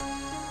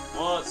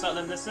What's up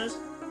then, listeners?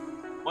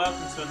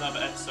 Welcome to another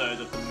episode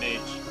of the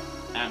Midge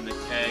and the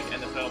Keg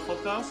NFL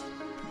podcast.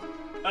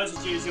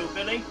 As usual,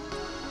 Billy,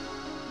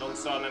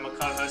 alongside me, my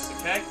co-host,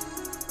 the Keg.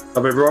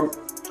 Hello everyone,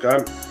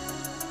 go.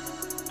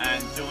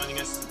 And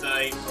joining us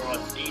today for our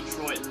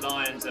Detroit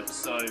Lions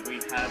episode, we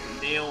have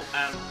Neil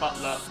and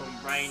Butler from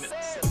Rain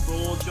City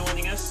Roar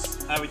joining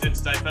us. How are we doing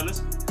today, fellas?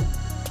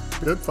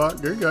 Good, fun,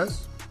 good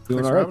guys.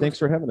 Doing all right. Thanks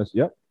for having us.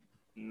 Yep.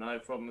 No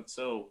problem at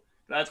all.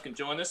 Glad you can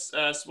join us.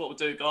 So what we'll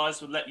do,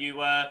 guys, we'll let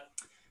you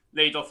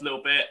lead off a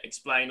little bit,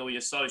 explain all your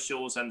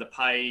socials and the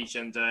page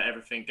and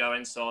everything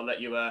going. So I'll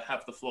let you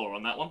have the floor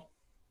on that one.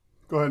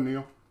 Go ahead,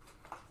 Neil.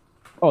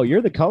 Oh,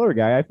 you're the color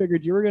guy. I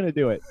figured you were going to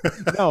do it.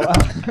 No.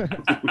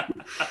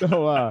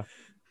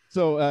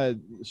 So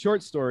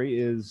short story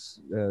is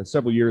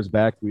several years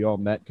back, we all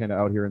met kind of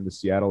out here in the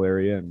Seattle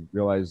area and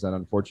realized that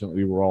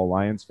unfortunately we were all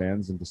Lions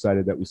fans and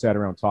decided that we sat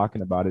around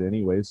talking about it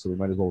anyways. So we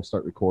might as well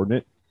start recording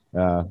it.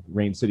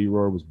 Rain City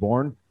Roar was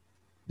born,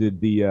 did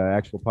the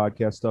actual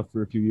podcast stuff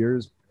for a few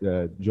years,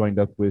 joined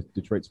up with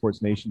Detroit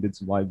Sports Nation, did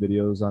some live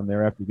videos on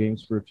there after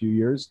games for a few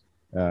years,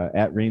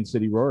 at Rain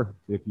City Roar,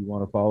 if you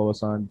want to follow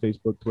us on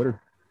Facebook,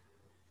 Twitter.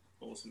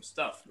 Awesome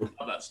stuff. Love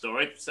that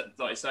story.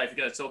 Like you say, if you're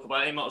going to talk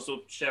about it, you might as well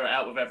share it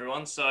out with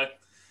everyone. So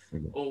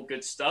all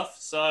good stuff.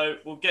 So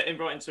we'll get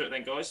right into it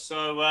then, guys.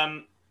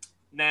 So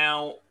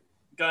now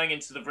going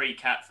into the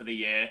recap for the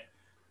year,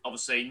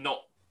 obviously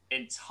not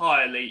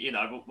entirely,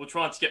 we're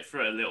trying to get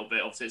through it a little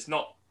bit. Obviously, it's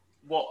not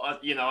what I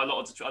don't know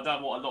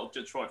what a lot of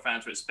Detroit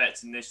fans were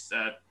expecting this.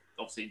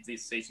 Obviously,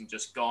 this season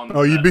just gone.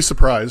 Oh, you'd be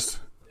surprised.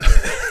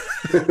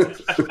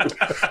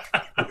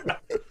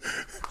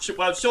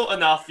 Well, short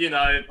enough,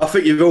 I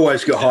think you've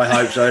always got high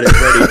hopes on it.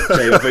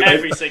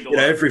 Every single one.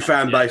 Every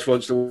fan base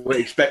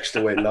expects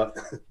to win.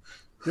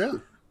 Yeah.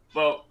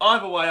 Well,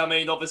 either way, I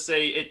mean,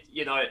 obviously,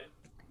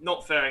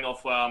 not faring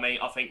off well. I mean,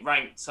 I think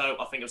ranked, so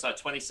I think it was like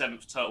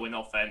 27th total in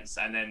offense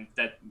and then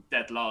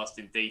dead last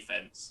in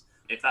defense.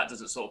 If that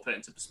doesn't sort of put it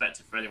into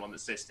perspective for anyone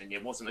that's listening,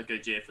 it wasn't a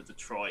good year for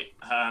Detroit.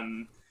 I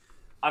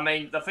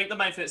mean, I think the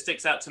main thing that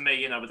sticks out to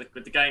me,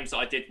 with the games that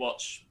I did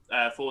watch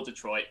for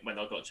Detroit when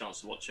I got a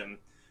chance to watch them,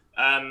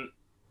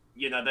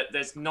 that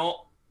there's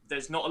not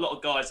a lot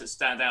of guys that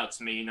stand out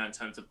to me, in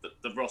terms of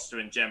the roster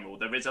in general.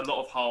 There is a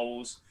lot of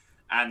holes,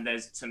 and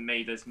there's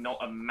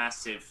not a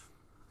massive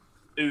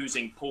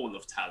oozing pool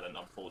of talent,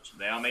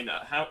 unfortunately. I mean,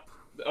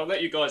 I'll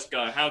let you guys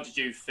go. How do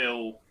you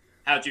feel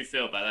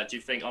about that? Do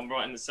you think I'm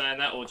right in saying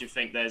that, or do you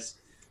think there's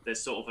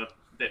sort of a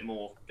bit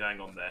more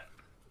going on there?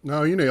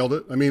 No, you nailed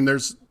it. I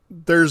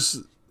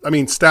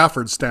mean,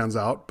 Stafford stands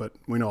out, but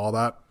we know all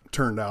that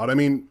turned out. I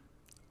mean,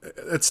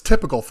 it's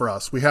typical for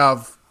us. We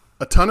have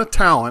a ton of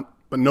talent,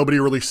 but nobody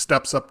really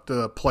steps up to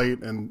the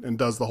plate and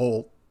does the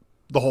whole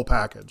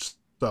package.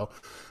 So,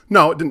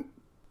 no, it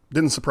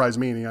didn't surprise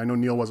me any. I know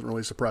Neil wasn't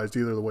really surprised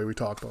either the way we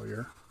talked all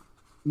year.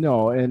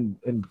 No, and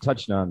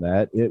touching on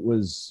that, it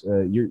was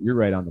you're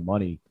right on the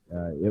money.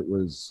 It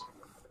was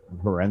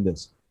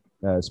horrendous,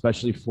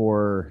 especially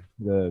for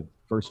the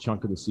first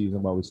chunk of the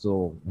season while we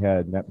still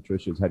had Matt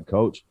Patricia as head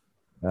coach.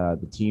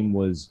 The team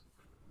was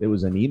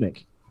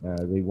anemic.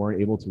 They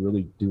weren't able to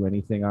really do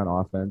anything on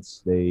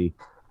offense. Their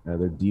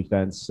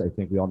defense, I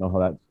think we all know how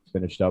that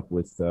finished up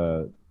with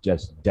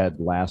just dead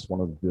last,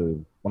 one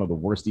of the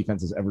worst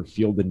defenses ever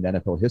fielded in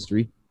NFL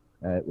history.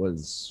 It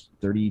was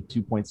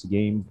 32 points a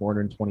game,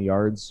 420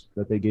 yards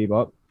that they gave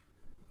up.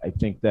 I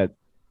think that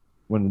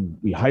when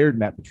we hired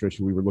Matt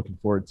Patricia, we were looking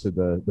forward to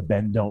the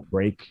bend don't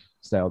break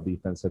style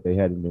defense that they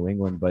had in New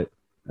England, but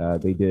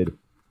they did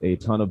a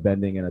ton of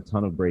bending and a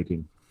ton of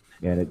breaking.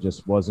 And it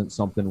just wasn't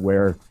something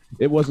where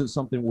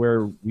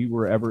we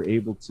were ever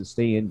able to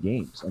stay in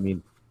games. I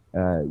mean,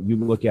 you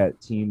look at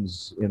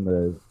teams in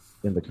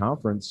the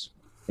conference,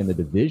 in the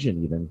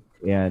division even,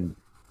 and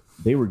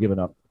they were giving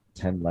up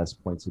 10 less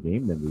points a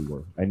game than we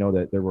were. I know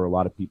that there were a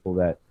lot of people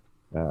that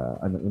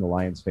in the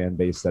Lions fan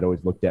base that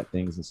always looked at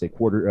things and say,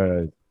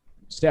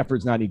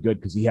 Stafford's not any good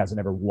because he hasn't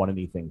ever won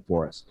anything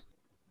for us.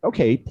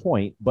 Okay,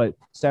 point, but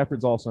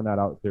Stafford's also not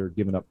out there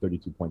giving up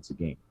 32 points a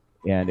game.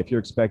 And if you're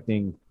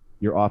expecting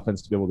your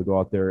offense to be able to go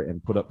out there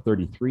and put up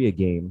 33 a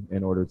game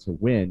in order to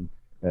win,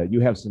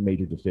 you have some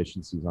major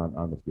deficiencies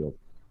on the field.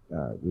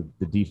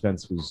 The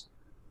defense was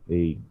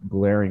a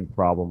glaring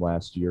problem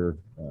last year.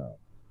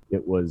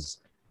 It was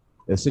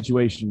a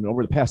situation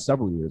over the past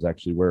several years,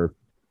 actually, where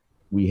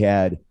we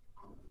had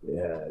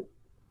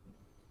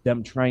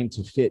them trying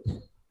to fit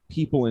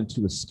people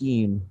into a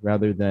scheme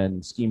rather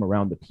than scheme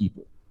around the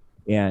people.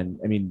 And,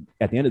 I mean,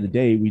 at the end of the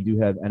day, we do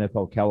have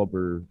NFL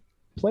caliber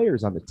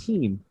players on the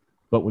team,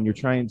 but when you're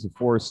trying to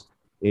force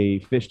a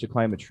fish to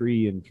climb a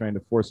tree and trying to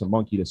force a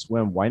monkey to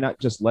swim, why not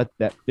just let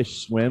that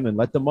fish swim and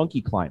let the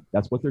monkey climb?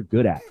 That's what they're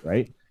good at,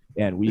 right?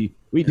 And we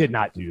did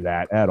not do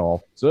that at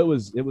all. So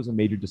it was a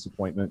major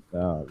disappointment.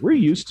 We're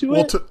used to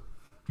it.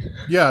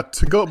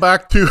 To go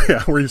back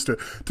to we're used to it.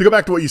 To go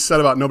back to what you said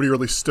about nobody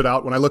really stood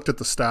out. When I looked at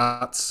the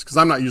stats, because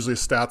I'm not usually a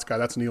stats guy,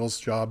 that's Neil's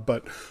job,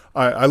 but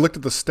I looked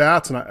at the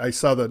stats and I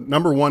saw the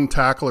number one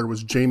tackler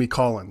was Jamie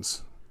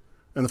Collins,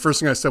 and the first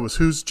thing I said was,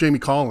 "Who's Jamie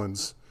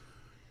Collins?"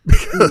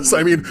 because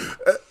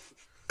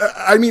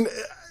I mean,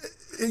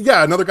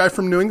 yeah, another guy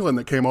from New England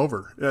that came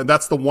over.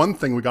 That's the one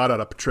thing we got out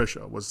of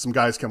Patricia was some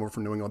guys came over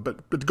from New England.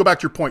 But to go back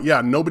to your point,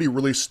 yeah, nobody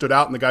really stood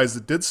out, and the guys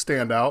that did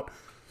stand out,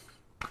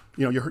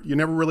 you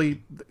never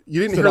really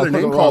you didn't hear their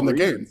name called in the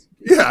game.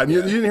 Yeah, and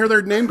you didn't hear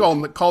their name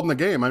called in the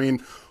game. I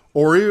mean,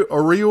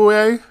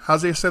 Oriue,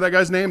 how's they say that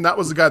guy's name? That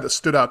was the guy that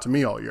stood out to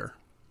me all year.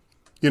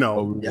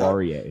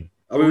 Oriue.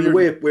 I mean,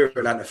 we're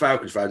Atlanta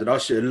Falcons fans, and I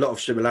see a lot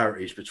of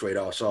similarities between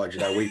our sides.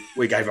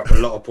 We gave up a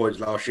lot of points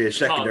last year,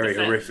 secondary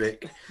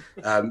horrific,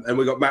 and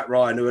we got Matt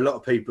Ryan, who a lot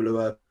of people who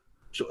are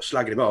sort of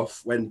slagging him off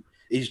when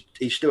he's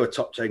still a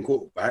top 10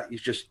 quarterback.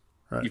 He's just,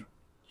 right.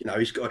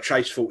 He's got to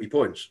chase 40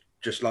 points,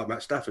 just like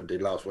Matt Stafford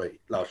did last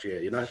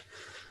year.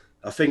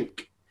 I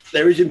think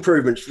there is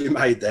improvements to be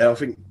made there. I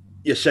think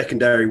your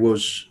secondary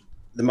was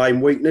the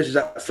main weakness. Is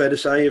that fair to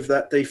say of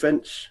that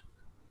defense?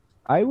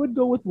 I would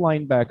go with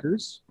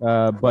linebackers,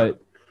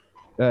 but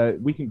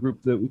we can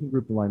group the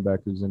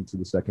linebackers into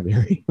the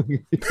secondary.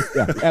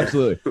 Yeah,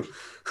 absolutely.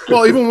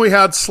 Well, even when we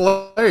had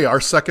Slay,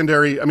 our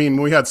secondary. I mean,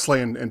 when we had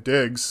Slay and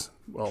Diggs.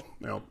 Well,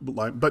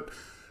 but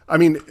I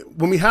mean,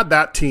 when we had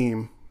that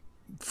team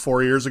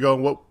 4 years ago,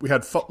 what we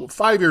had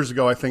 5 years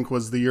ago, I think,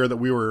 was the year that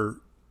we were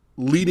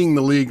leading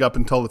the league up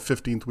until the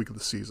 15th week of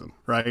the season.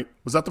 Right?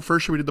 Was that the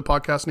first year we did the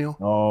podcast, Neil?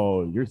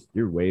 Oh,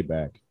 you're way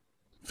back.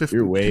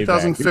 You're way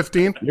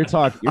 2015. You're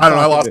talking. I don't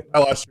know. I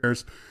lost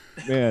years.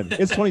 Man,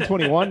 it's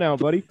 2021 now,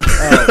 buddy. But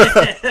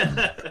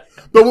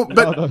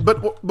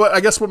I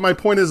guess what my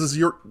point is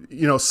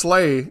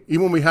Slay.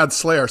 Even when we had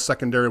Slay, our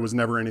secondary was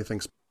never anything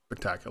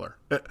spectacular.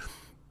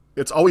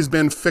 It's always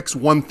been fix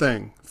one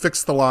thing,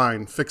 fix the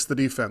line, fix the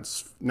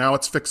defense. Now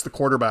it's fix the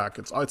quarterback.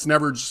 It's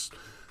never just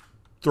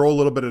throw a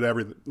little bit at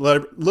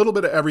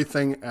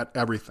everything, at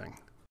everything.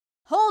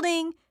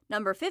 Holding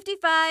number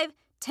 55,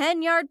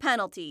 10-yard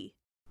penalty.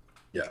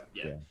 Yeah.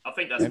 I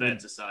think that's fair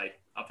to say.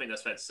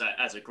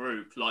 As a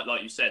group,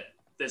 like you said,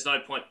 there's no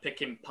point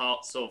picking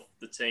parts of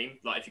the team.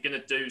 Like if you're going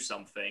to do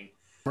something,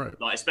 right?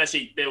 Like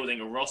especially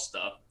building a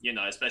roster,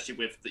 especially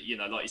with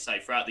like you say,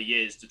 throughout the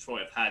years,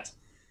 Detroit have had.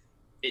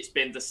 It's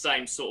been the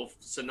same sort of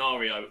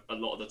scenario a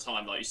lot of the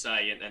time, like you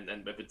say,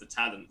 and with the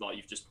talent, like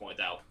you've just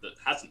pointed out, that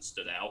hasn't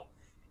stood out.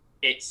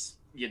 It's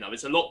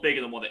it's a lot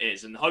bigger than what it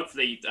is, and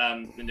hopefully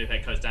the new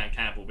head coach Dan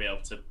Campbell will be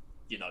able to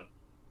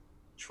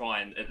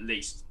try and at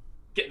least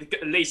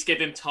give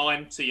him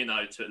time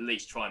to to at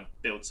least try and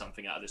build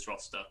something out of this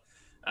roster,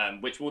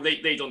 which will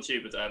lead on to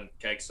you with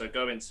Keg. So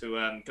go into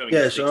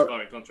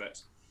expiring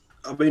contracts.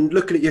 I mean,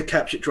 looking at your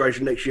cap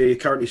situation next year, you're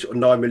currently sort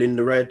of $9 million in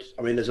the red.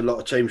 I mean, there's a lot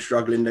of teams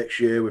struggling next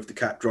year with the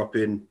cap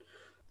dropping.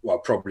 Well,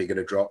 probably going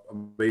to drop. I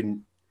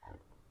mean,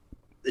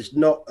 there's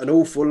not an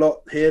awful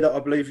lot here that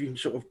I believe you can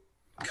sort of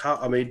cut.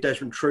 I mean,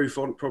 Desmond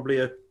Trufant probably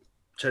a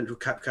potential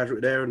cap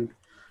casualty there, and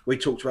we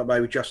talked about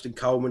maybe Justin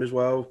Coleman as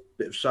well,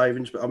 bit of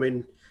savings. But I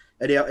mean,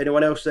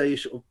 anyone else there you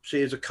sort of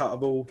see as a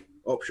cuttable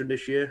option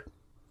this year?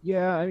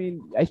 Yeah, I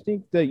mean, I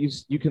think that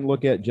you can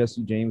look at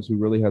Jesse James, who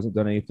really hasn't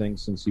done anything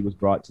since he was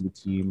brought to the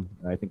team.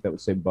 I think that would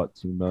save about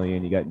 $2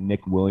 million. You got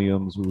Nick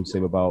Williams, who would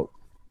save about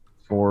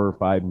 $4 or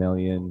 $5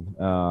 million.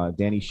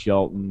 Danny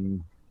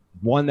Shelton.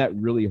 One that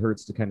really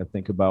hurts to kind of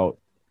think about,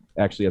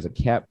 actually, as a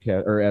cap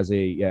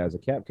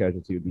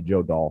casualty would be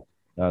Joe Dahl,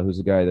 who's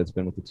a guy that's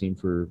been with the team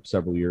for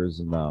several years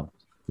and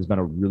has been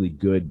a really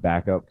good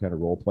backup kind of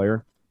role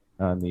player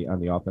on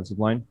the offensive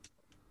line.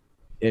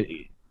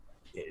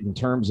 In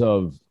terms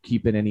of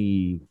keeping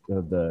any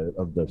of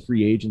the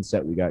free agents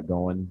that we got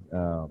going,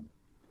 I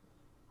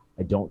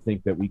don't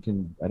think that we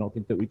can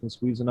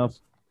squeeze enough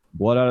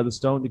blood out of the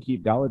stone to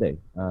keep Galladay.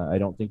 I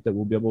don't think that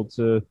we'll be able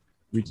to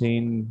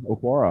retain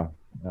Okwara.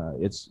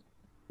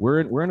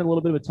 We're in a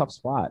little bit of a tough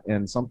spot,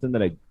 and something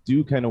that I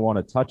do kind of want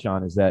to touch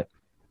on is that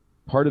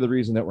part of the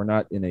reason that we're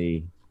not in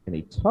a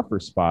tougher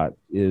spot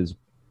is,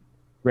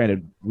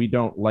 granted, we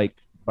don't like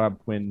Bob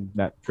Quinn,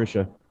 not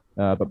Patricia,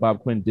 but Bob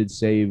Quinn did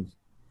save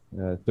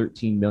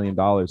 $13 million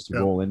to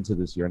roll into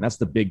this year, and that's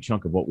the big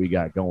chunk of what we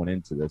got going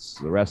into this.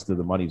 The rest of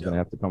the money is going to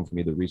have to come from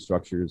either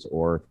restructures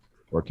or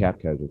cap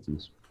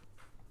casualties.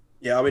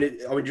 Yeah, I mean,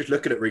 just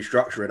looking at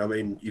restructuring, I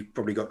mean, you've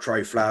probably got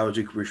Trey Flowers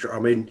who could restructure. I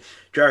mean,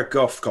 Jared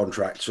Goff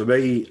contracts, for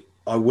me,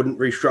 I wouldn't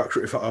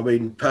restructure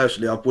it.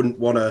 Personally, I wouldn't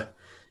want to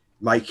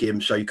make him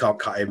so you can't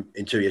cut him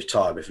in 2 years'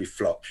 time if he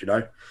flops,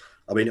 I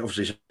mean,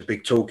 obviously, it's a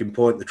big talking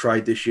point, the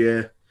trade this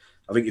year.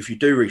 I think if you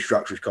do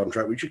restructure his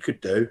contract, which you could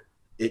do,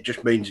 it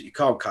just means that you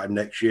can't cut him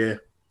next year.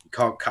 You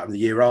can't cut him the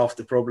year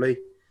after, probably.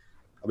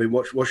 I mean,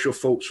 what's your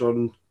thoughts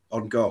on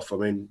Goff? I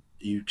mean,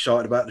 are you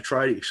excited about the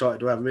trade? Are you excited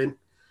to have him in?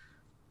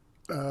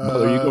 You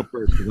go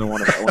first, because I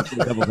want to be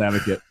the devil's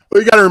advocate.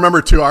 Well, you got to remember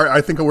too.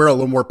 I think we're a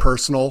little more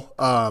personal.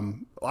 I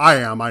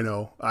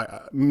know.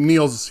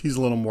 He's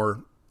a little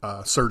more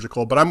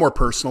surgical, but I'm more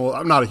personal.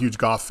 I'm not a huge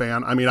Goff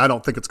fan. I mean, I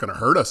don't think it's going to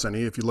hurt us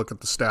any. If you look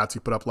at the stats he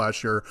put up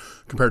last year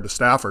compared to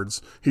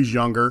Stafford's, he's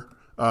younger.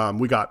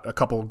 We got a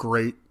couple of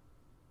great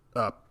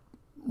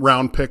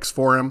round picks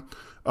for him.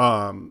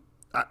 I'm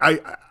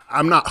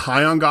not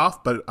high on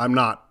Goff, but I'm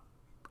not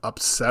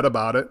upset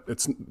about it.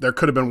 There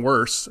could have been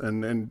worse,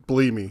 and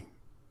believe me,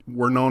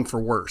 we're known for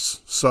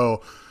worse.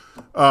 So,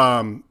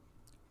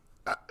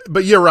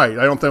 but you're right.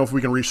 I don't think if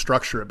we can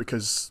restructure it,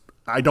 because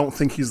I don't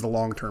think he's the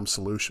long-term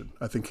solution.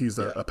 I think he's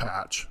a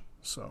patch.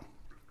 So.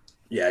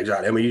 Yeah,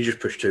 exactly. I mean, you just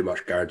push too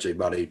much guaranteed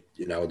money,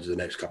 into the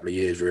next couple of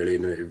years, really,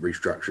 and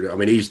restructure it. I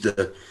mean, he's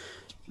the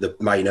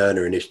main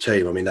earner in his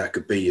team. I mean, that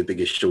could be your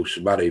biggest source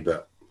of money,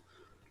 but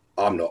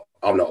I'm not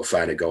a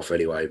fan of Goff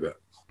anyway. But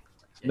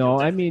no,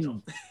 I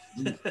mean,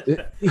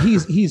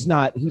 he's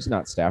not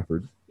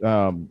Stafford.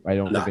 I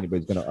don't think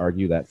anybody's going to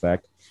argue that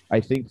fact.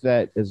 I think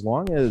that as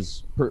long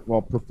as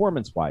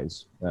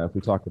performance-wise, if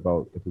we talk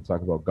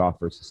about Goff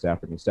versus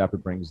Stafford, and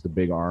Stafford brings the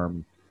big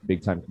arm,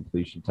 big time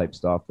completion type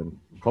stuff, and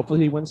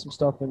hopefully he wins some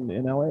stuff in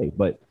LA.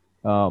 But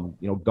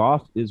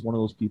Goff is one of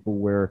those people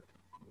where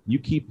you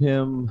keep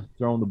him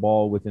throwing the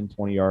ball within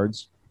 20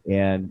 yards,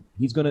 and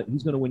he's gonna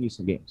win you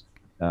some games.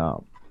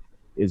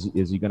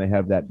 Is he gonna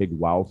have that big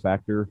wow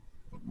factor?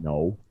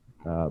 No,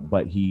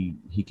 but he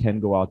can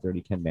go out there and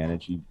he can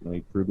manage. He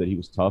proved that he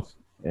was tough,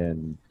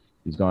 and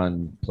he's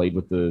played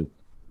with the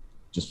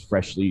just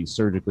freshly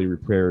surgically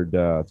repaired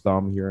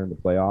thumb here in the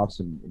playoffs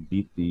and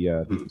beat the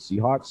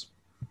Seahawks.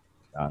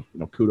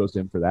 Kudos to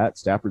him for that.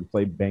 Stafford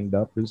played banged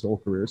up his whole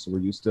career, so we're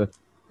used to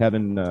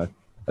having.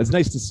 It's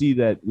nice to see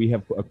that we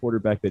have a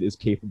quarterback that is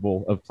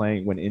capable of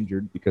playing when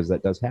injured, because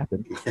that does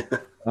happen.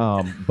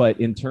 But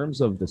in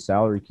terms of the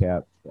salary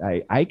cap,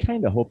 I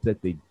kind of hope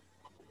that they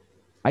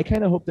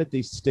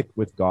stick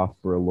with Goff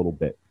for a little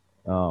bit.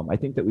 I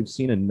think that we've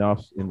seen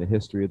enough in the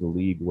history of the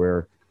league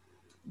where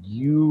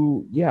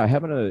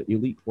having an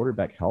elite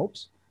quarterback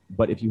helps,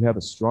 but if you have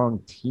a strong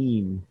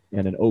team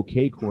and an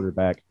okay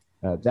quarterback,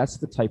 that's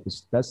the type of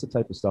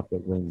stuff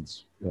that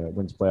wins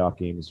playoff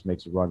games,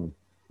 makes a run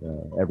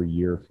every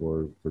year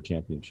for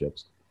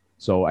championships.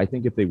 So I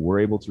think if they were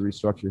able to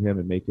restructure him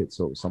and make it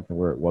so it was something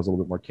where it was a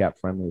little bit more cap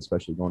friendly,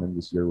 especially going into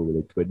this year where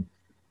they could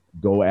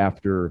go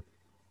after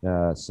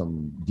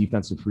some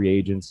defensive free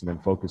agents and then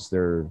focus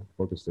their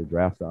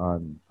draft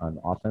on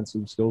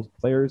offensive skills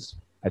players,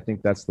 I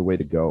think that's the way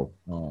to go.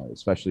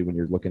 Especially when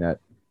you're looking at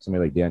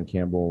somebody like Dan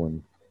Campbell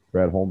and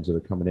Brad Holmes that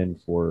are coming in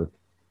for,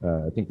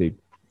 I think they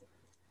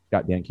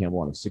got Dan Campbell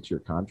on a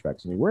 6-year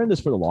contract. So, I mean, we're in this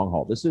for the long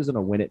haul. This isn't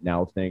a win it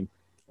now thing.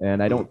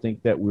 And I don't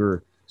think that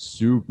we're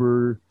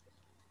super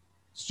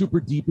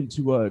deep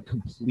into a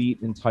complete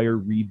entire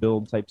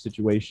rebuild type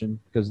situation,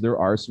 because there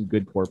are some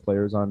good core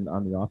players on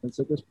the offense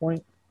at this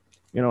point.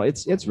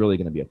 It's really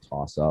going to be a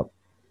toss up.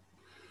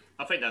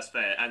 I think that's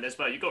fair. And as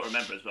well, you've got to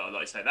remember as well,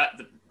 like I say, that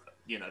the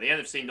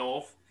NFC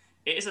North,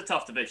 it is a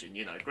tough division.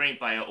 Green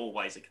Bay are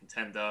always a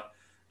contender.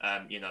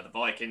 The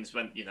Vikings,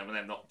 when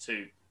they're not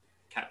too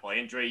capped by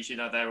injuries,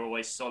 they're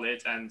always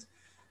solid. And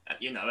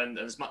and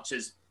as much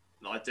as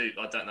I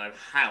don't know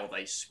how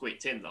they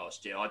squeaked in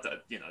last year.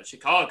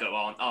 Chicago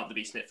aren't to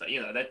be sniffed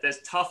at. There's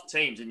tough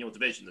teams in your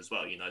division as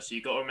well. So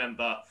you've got to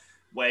remember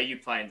where you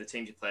play and the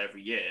teams you play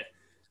every year.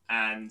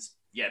 And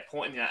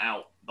pointing that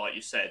out, like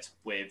you said,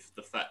 with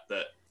the fact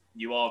that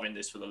you are in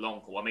this for the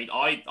long haul. I mean,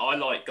 I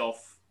like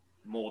Goff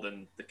more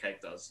than the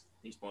Keg does.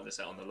 He's pointed this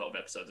out on a lot of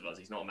episodes of us.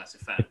 He's not a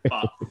massive fan,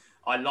 but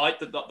I like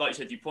that. Like you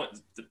said,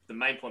 the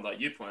main point, like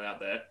you pointed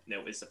out there,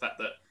 Neil, is the fact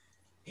that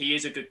he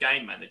is a good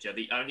game manager.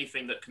 The only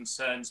thing that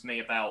concerns me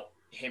about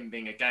him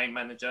being a game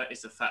manager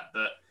is the fact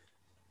that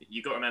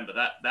you got to remember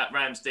that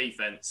Rams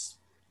defense,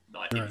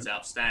 it was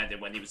outstanding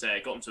when he was there.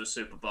 Got him to a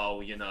Super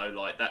Bowl.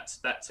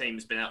 That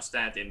team's been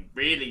outstanding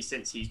really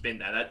since he's been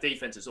there. That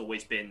defense has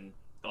always been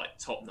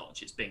top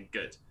notch. It's been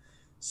good.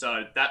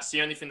 So that's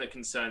the only thing that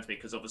concerns me,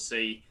 because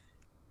obviously,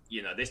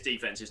 this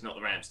defense is not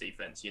the Rams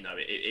defense.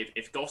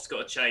 If Goff's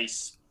got to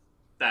chase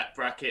that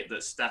bracket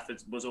that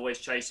Stafford was always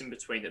chasing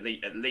between at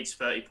least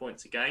 30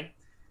 points a game,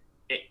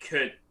 it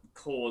could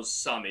cause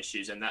some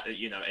issues, and that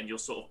and you're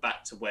sort of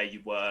back to where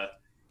you were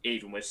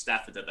even with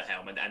Stafford at the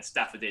helm, and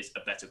Stafford is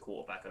a better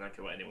quarterback. I don't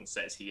care what anyone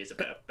says, he is a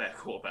better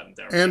quarterback than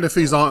Derek. And if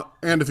he's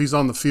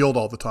on the field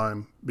all the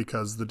time,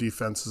 because the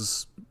defense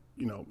is,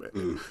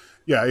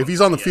 if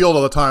he's on the field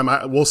all the time,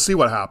 we'll see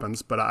what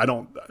happens. But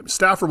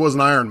Stafford was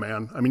an Iron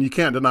Man. I mean, you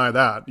can't deny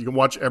that. You can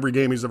watch every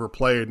game he's ever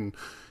played, and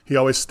he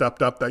always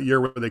stepped up. That year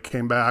where they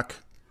came back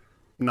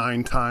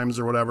 9 times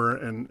or whatever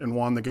and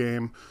won the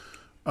game.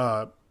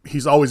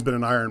 He's always been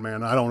an Iron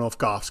Man. I don't know if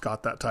Goff's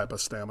got that type of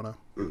stamina.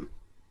 No,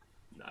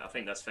 I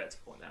think that's fair to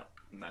point out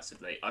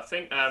massively. I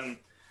think,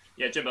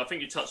 Jim, I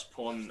think you touched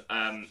upon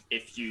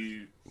if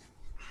you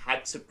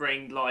had to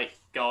bring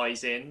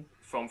guys in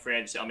from free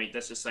agency. I mean,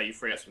 let's just say you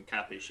free up some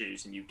cap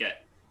issues and you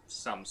get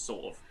some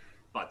sort of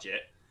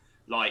budget.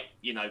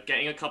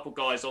 Getting a couple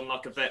guys on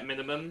a vet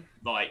minimum,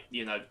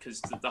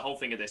 because the whole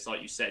thing of this,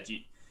 like you said,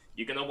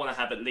 you're going to want to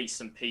have at least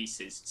some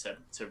pieces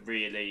to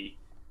really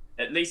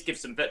at least give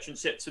some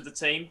veteranship to the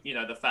team.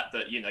 The fact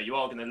that, you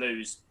are going to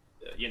lose,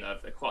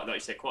 quite like you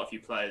said, quite a few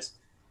players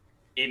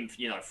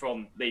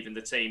from leaving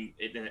the team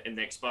in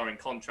the expiring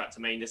contract.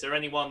 I mean, is there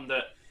anyone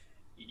that,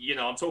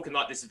 I'm talking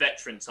this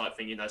veteran type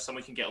thing,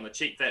 someone can get on a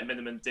cheap vet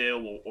minimum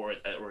deal or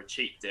a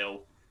cheap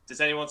deal Does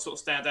anyone sort of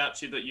stand out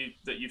to you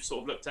that you've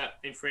sort of looked at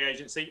in free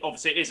agency?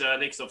 Obviously, it is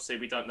early because obviously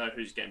we don't know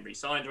who's getting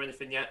re-signed or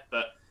anything yet.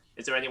 But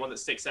is there anyone that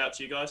sticks out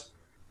to you guys?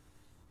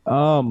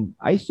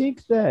 I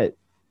think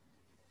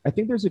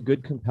there's a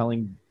good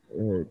compelling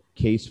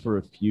case for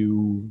a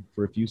few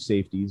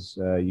safeties.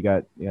 You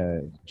got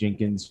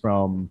Jenkins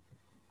from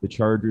the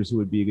Chargers, who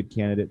would be a good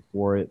candidate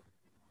for it.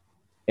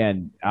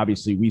 And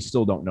obviously, we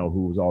still don't know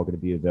who's all going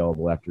to be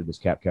available after this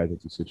cap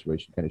casualty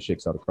situation kind of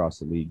shakes out across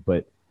the league.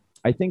 But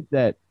I think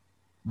that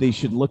they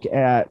should look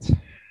at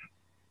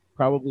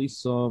probably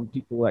some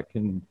people that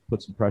can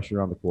put some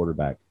pressure on the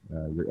quarterback,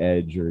 your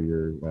edge or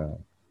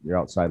your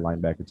outside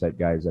linebacker type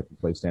guys that can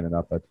play standing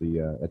up at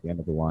the end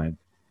of the line.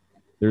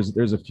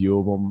 There's a few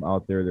of them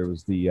out there. There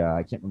was the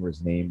I can't remember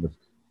his name, but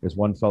there's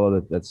one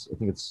fellow that's I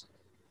think it's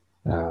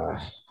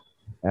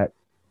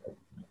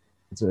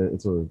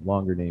it's a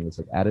longer name. It's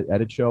like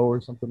Adicho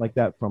or something like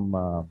that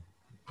from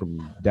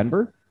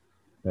Denver.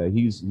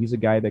 He's a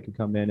guy that could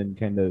come in and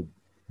kind of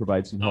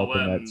provide some help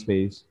in that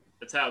space.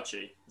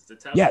 Tauchi.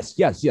 Yes.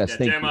 Yeah,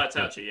 Thank Jeremiah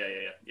you. Tauchi.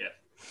 Yeah.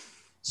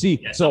 See,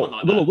 Yeah, so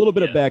like a little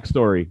bit of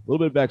backstory.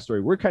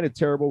 We're kind of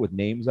terrible with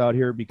names out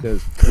here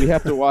because we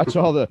have to watch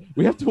all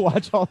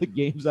the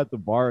games at the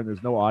bar and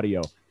there's no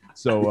audio.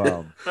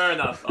 So fair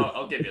enough.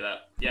 I'll give you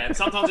that. Yeah, and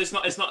sometimes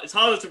it's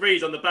harder to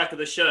read on the back of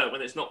the shirt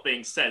when it's not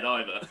being said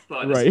either.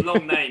 Like there's Right.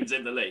 long names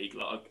in the league.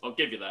 Like I'll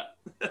give you that.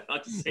 I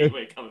can see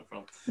where you're coming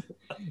from.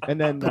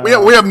 and then We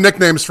have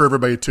nicknames for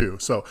everybody too.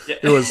 So Yeah.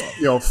 it was,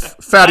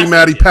 Fatty,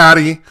 Matty,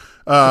 Patty,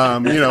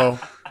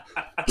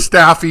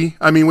 Staffy.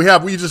 I mean, we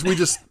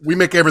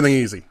make everything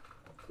easy.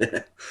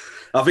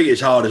 I think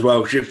it's hard as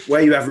well because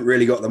where you haven't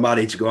really got the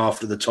money to go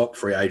after the top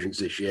free agents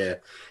this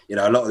year,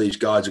 a lot of these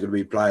guys are going to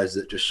be players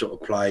that just sort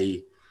of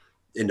play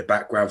in the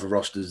background for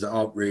rosters that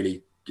aren't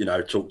really,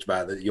 talked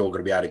about that you're going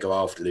to be able to go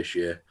after this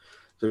year.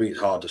 So I think it's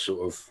hard to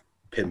sort of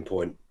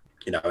pinpoint,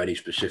 any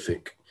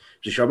specific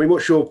position. I mean,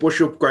 what's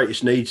your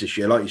greatest needs this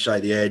year? Like you say,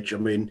 the edge. I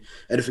mean,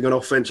 anything on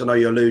offense? I know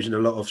you're losing a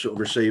lot of sort of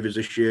receivers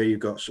this year. You've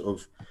got sort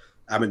of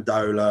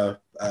Amendola,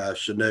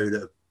 Sanu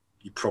that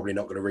you're probably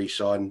not going to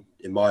re-sign,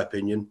 in my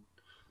opinion.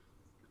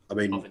 I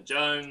mean, Marvin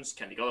Jones,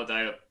 Kenny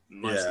Golladay are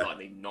most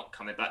likely not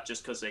coming back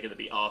just because they're going to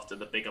be after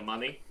the bigger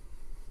money.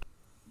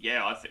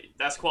 Yeah, I think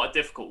that's quite a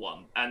difficult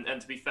one. And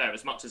to be fair,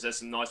 as much as there's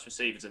some nice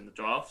receivers in the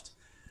draft,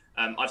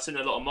 I've seen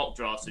a lot of mock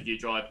drafts of you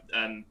drive,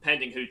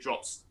 pending who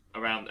drops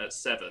around at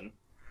 7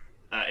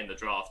 in the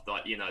draft.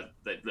 Like,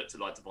 they've looked at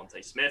like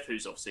Devontae Smith,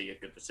 who's obviously a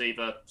good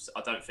receiver.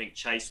 I don't think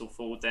Chase will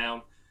fall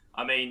down.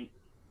 I mean,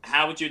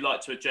 how would you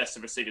like to address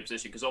the receiver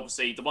position? Because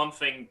obviously the one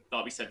thing,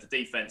 like we said, the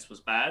defense was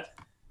bad,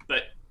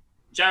 but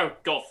Jared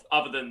Goff,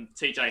 other than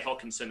TJ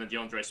Hawkinson and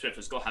DeAndre Swift,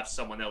 has got to have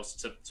someone else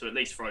to at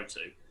least throw to,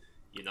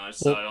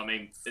 So, I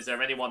mean, is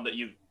there anyone that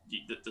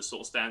that sort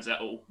of stands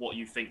out, or what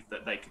you think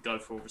that they could go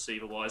for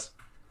receiver-wise?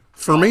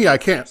 For me, I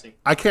can't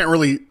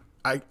really.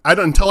 I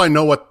don't, until I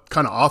know what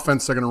kind of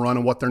offense they're going to run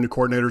and what their new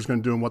coordinator is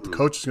going to do and what the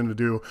coach is going to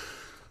do.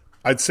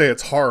 I'd say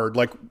it's hard.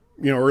 Like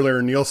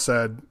earlier Neil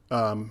said,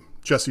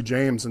 Jesse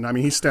James, and I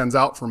mean he stands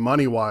out for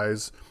money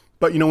wise.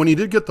 But when he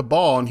did get the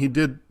ball and he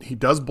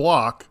does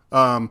block.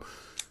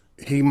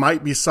 He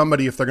might be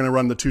somebody, if they're going to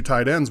run the 2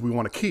 tight ends, we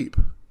want to keep,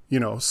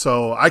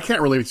 So I can't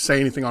really say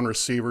anything on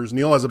receivers.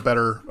 Neil has a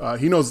better,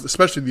 he knows,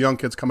 especially the young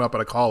kids coming up out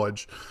of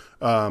college,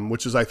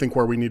 which is, I think,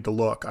 where we need to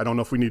look. I don't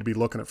know if we need to be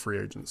looking at free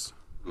agents.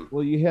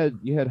 Well, you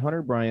had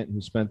Hunter Bryant,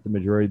 who spent the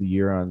majority of the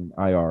year on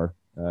IR.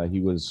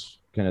 He was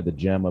kind of the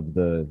gem of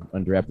the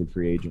undrafted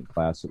free agent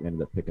class that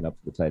ended up picking up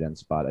the tight end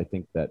spot. I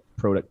think that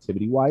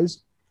productivity-wise,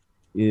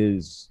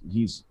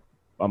 he's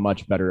a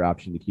much better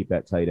option to keep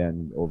at tight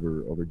end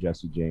over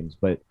Jesse James.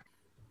 But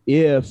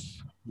if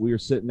we are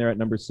sitting there at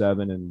number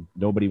 7 and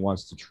nobody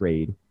wants to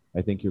trade,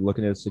 I think you're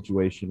looking at a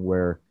situation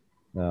where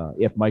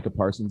if Micah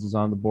Parsons is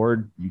on the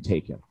board, you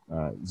take him.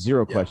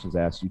 Zero questions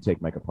asked. You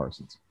take Micah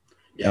Parsons.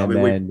 Yeah, and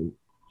I mean,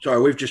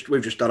 we've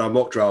just done our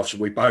mock drafts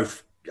and we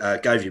both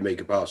gave you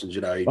Micah Parsons.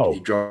 He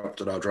dropped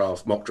in our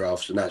mock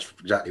drafts, and that's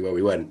exactly where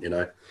we went.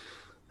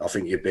 I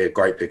think he'd be a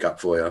great pickup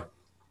for you.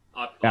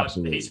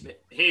 Absolutely.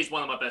 He's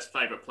one of my best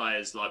favorite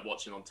players. Like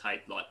watching on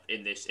tape, like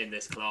in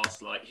this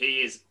class, like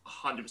he is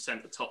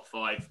 100% the top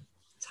 5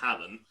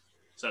 talent.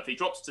 So if he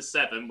drops to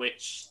 7,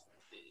 which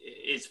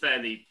is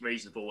fairly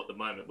reasonable at the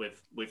moment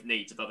with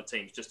needs of other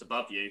teams just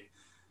above you,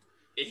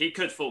 he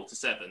could fall to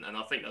 7, and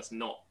I think that's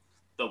not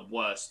the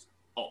worst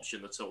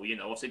option at all.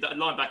 Obviously that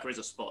linebacker is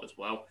a spot as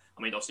well.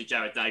 I mean, obviously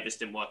Jared Davis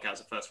didn't work out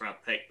as a first-round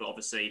pick, but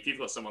obviously if you've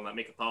got someone like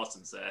Micah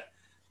Parsons there,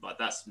 like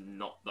that's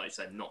not, like you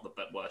say, not the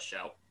worst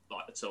shout.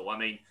 Like at all. I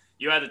mean,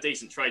 you had a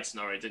decent trade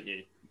scenario, didn't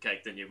you,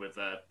 Kate? Didn't you?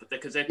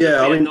 Because there could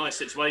be a nice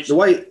situation.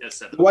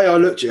 The way I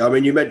looked at it, I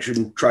mean, you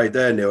mentioned trade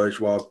there, Neil. That's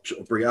why I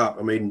sort of bring it up.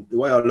 I mean, the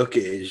way I look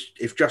at it is,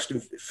 if Justin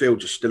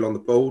Fields is still on the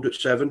board at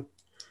 7,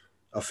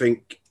 I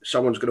think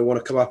someone's going to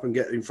want to come up and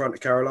get in front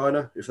of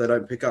Carolina if they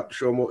don't pick up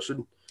Deshaun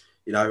Watson.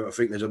 I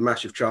think there's a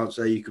massive chance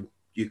there you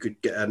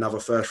could get another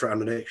first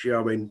rounder next year.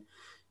 I mean,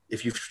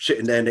 if you're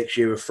sitting there next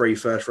year with 3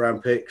 first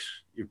round picks,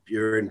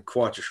 you're in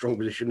quite a strong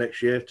position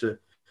next year to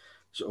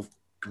sort of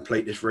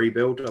complete this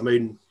rebuild? I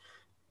mean,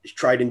 is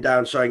trading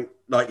down something,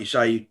 like you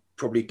say, you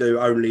probably do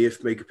only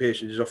if Micah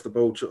Pearson is off the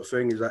board sort of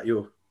thing? Is that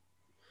your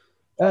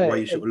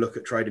way you sort of look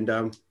at trading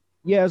down?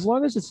 Yeah, as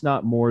long as it's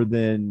not more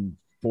than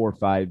 4,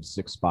 5,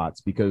 6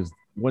 spots, because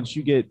once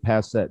you get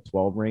past that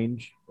 12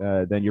 range,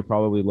 then you're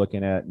probably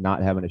looking at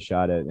not having a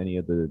shot at any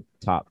of the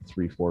top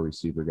 3, 4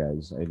 receiver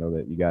guys. I know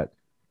that you got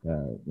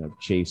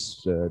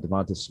Chase,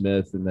 Devonta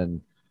Smith, and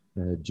then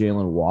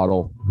Jalen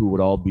Waddle, who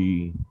would all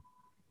be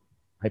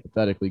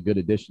hypothetically good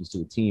additions to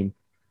the team.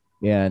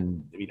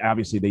 And I mean,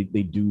 obviously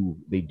they do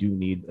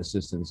need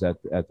assistance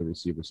at the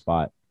receiver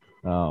spot.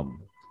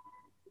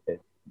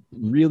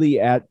 Really,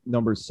 at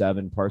number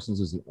 7, Parsons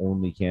is the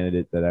only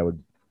candidate that I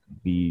would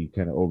be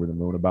kind of over the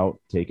moon about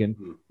taking.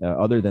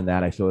 Other than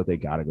that, I feel that they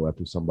got to go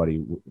after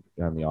somebody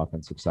on the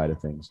offensive side of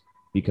things,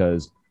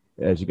 because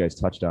as you guys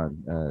touched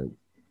on,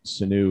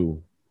 Sanu,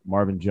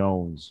 Marvin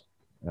Jones,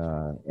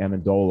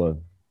 Amendola,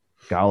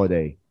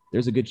 Galladay,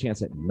 there's a good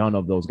chance that none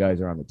of those guys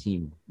are on the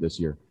team this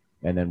year.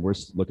 And then we're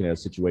looking at a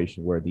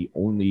situation where the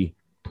only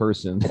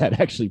person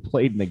that actually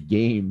played in the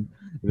game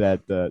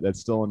that's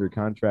still under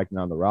contract and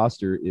on the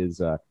roster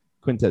is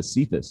Quintez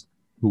Cephas,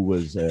 who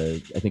was, I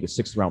think, a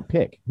 6th-round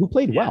pick, who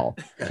played well,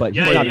 but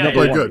he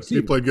played good.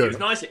 He played good.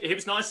 He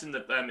was nice in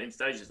the in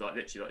stages, like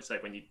literally, like I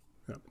say,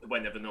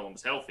 whenever no one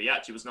was healthy. He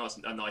actually was nice,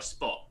 a nice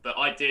spot. But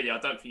ideally, I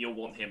don't think you'll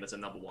want him as a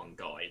number 1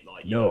 guy.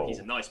 Like, no, he's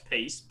a nice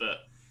piece, but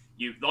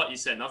like you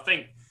said, and I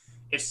think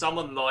if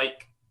someone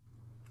like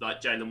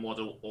Jalen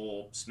Waddle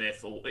or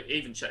Smith or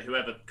even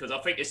whoever, because I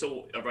think it's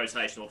all a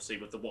rotation, obviously,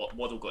 with the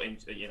Waddle got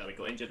injured. He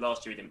got injured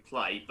last year, he didn't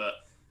play, but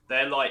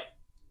they're like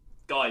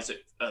guys that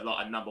are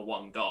like a number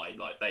 1 guy.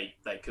 Like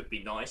they could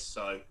be nice,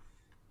 so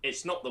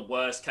it's not the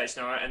worst case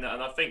scenario. And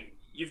I think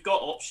you've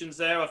got options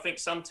there. I think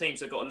some teams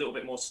have got a little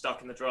bit more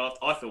stuck in the draft.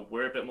 I feel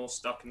we're a bit more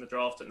stuck in the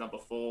draft at number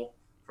 4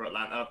 for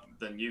Atlanta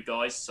than you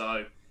guys.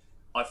 So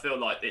I feel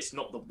like it's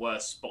not the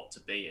worst spot to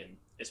be in,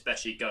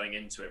 especially going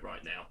into it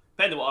right now.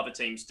 Depending on what other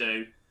teams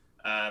do.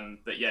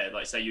 But yeah,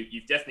 like I say,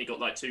 you've definitely got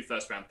like 2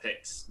 first-round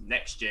picks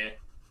next year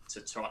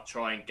to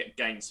try and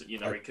gain some,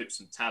 recoup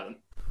some talent.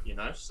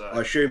 So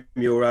I assume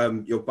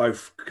you're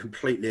both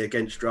completely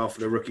against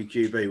drafting a rookie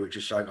QB, which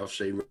is something I've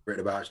seen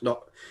written about. It's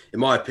not,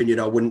 in my opinion,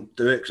 I wouldn't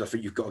do it because I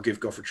think you've got to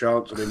give Goff a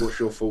chance. I mean, what's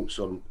your thoughts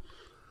on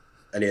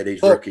any of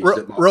these rookies?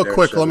 Real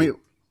quick,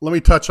 let me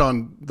touch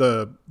on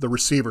the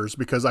receivers,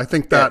 because I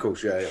think that, of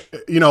course,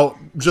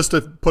 just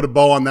to put a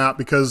bow on that,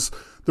 because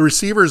the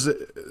receivers,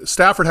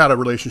 Stafford had a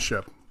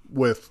relationship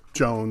with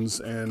Jones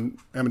and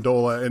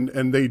Amendola,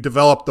 and they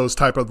developed those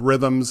type of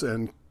rhythms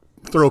and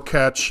throw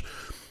catch.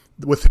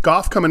 With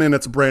Goff coming in,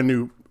 it's a brand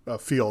new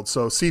field.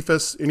 So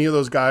Cephas, any of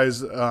those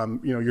guys,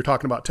 you're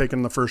talking about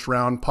taking the first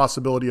round,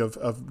 possibility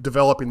of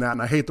developing that.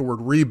 And I hate the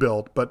word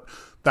rebuild, but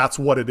that's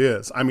what it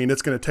is. I mean,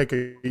 it's going to take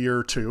a year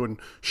or two, and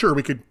sure,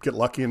 we could get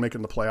lucky and make it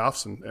in the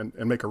playoffs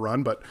and make a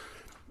run. But,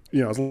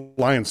 as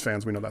Lions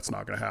fans, we know that's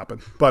not going to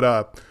happen.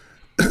 But,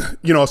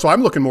 so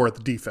I'm looking more at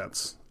the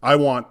defense. I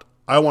want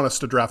us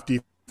to draft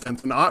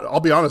defense. And I'll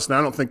be honest, and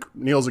I don't think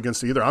Neil's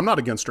against either. I'm not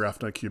against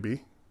drafting a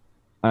QB.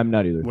 I'm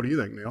not either. What do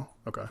you think, Neil?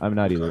 Okay. I'm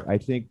not either. I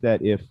think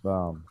that if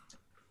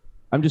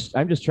I'm just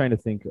trying to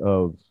think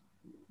of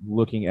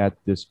looking at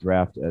this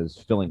draft as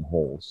filling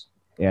holes,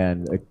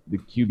 and the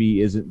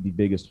QB isn't the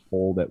biggest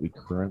hole that we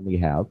currently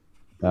have.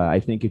 I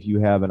think if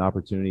you have an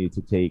opportunity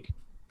to take,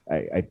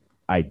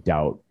 I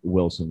doubt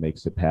Wilson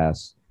makes it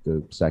past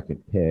the 2nd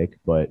pick,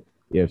 but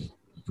if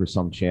for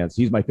some chance,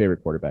 he's my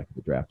favorite quarterback of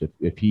the draft.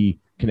 If he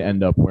can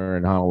end up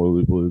wearing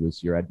Honolulu blue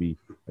this year, I'd be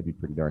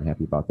pretty darn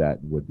happy about that,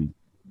 and would be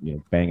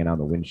banging on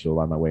the windshield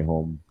on my way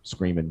home,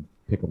 screaming,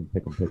 pick him.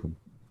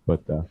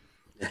 But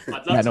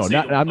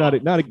I'm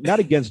not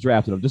against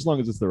drafting him, just as long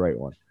as it's the right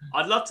one.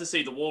 I'd love to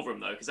see the war room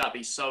though, because that'd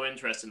be so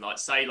interesting. Like,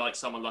 say, like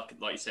someone like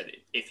you said,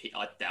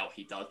 I doubt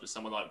he does, but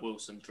someone like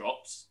Wilson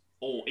drops,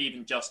 or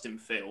even Justin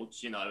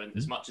Fields, and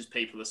as much as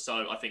people are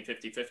so, I think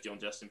 50-50 on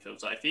Justin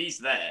Fields, like if he's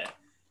there,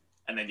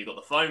 and then you've got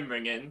the phone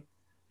ringing,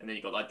 and then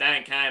you've got like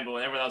Dan Campbell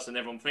and everyone else, and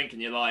everyone thinking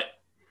you're like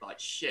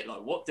shit,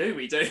 like what do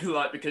we do?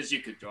 Like, because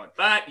you could drive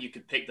back, you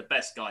could pick the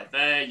best guy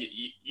there,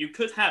 you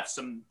could have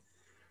some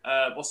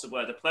what's the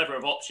word, a plethora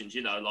of options,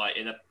 like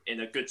in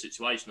a good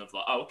situation of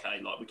like, oh,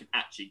 okay, like we can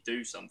actually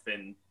do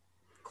something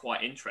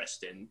quite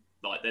interesting.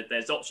 Like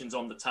there's options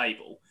on the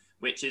table,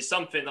 which is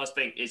something I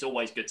think is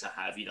always good to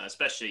have,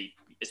 especially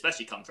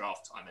come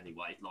draft time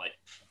anyway. Like,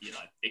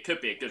 it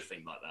could be a good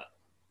thing like that.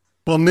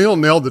 Well, Neil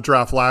nailed the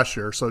draft last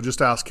year, so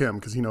just ask him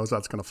because he knows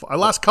that's going to fly.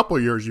 Last couple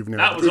of years, you've nailed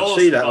that. I did awesome,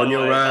 see that on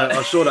your.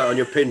 I saw that on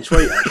your pinned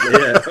tweet.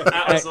 Actually, yeah,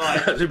 that was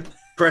like that's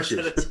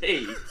impressive. To the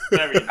T.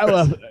 Very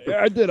impressive.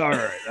 I did all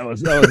right. That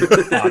was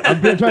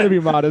I'm trying to be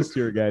modest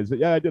here, guys, but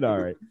yeah, I did all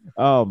right.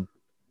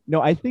 No,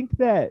 I think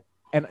that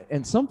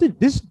and something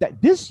this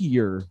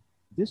year,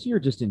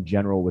 just in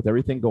general, with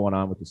everything going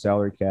on with the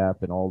salary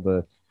cap and all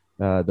the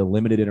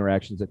limited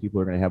interactions that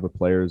people are going to have with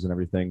players and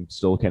everything,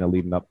 still kind of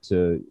leading up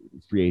to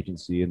free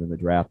agency and then the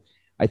draft,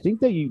 I think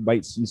that you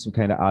might see some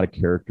kind of out of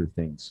character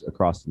things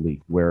across the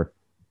league where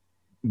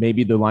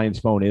maybe the Lions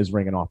phone is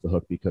ringing off the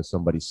hook because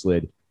somebody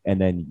slid. And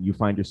then you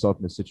find yourself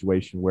in a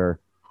situation where,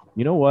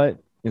 you know what,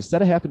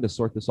 instead of having to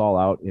sort this all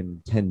out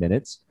in 10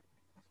 minutes,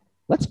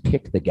 let's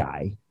pick the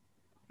guy.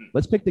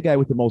 Let's pick the guy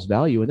with the most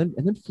value and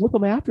then flip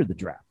him after the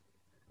draft.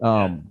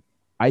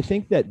 I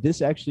think that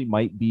this actually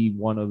might be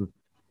one of,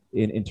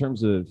 in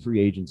terms of free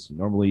agency,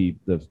 normally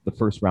the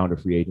first round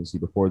of free agency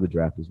before the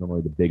draft is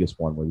normally the biggest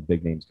one where the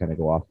big names kind of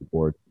go off the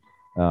board.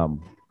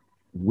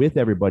 With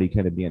everybody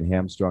kind of being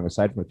hamstrung,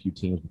 aside from a few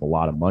teams with a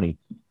lot of money,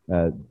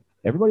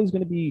 everybody's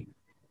going to be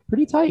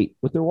pretty tight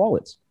with their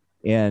wallets.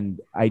 And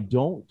I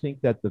don't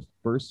think that the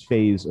first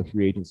phase of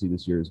free agency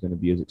this year is going to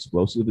be as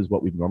explosive as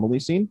what we've normally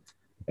seen.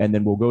 And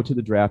then we'll go to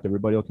the draft.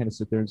 Everybody will kind of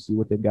sit there and see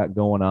what they've got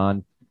going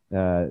on.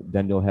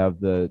 Then you'll have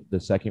the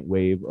second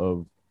wave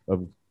of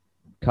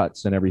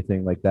cuts and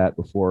everything like that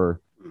before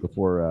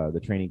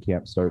the training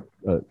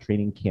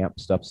camp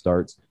stuff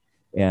starts.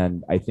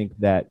 And I think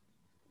that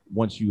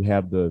once you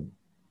have the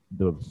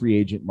free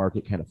agent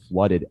market kind of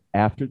flooded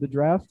after the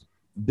draft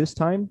this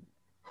time,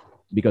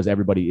 because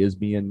everybody is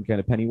being kind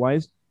of penny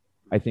wise,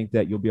 I think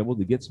that you'll be able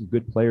to get some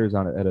good players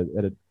on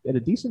it at a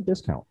decent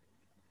discount.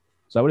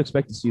 So I would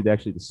expect to see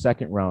the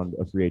second round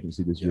of free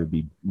agency this year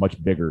be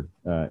much bigger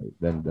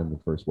than the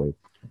first wave.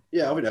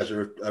 Yeah, I think that's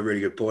a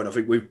really good point. I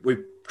think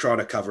we're trying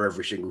to cover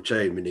every single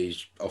team in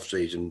these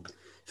off-season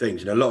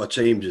things, and a lot of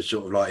teams are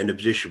sort of like in a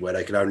position where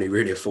they can only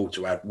really afford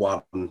to add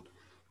one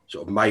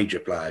sort of major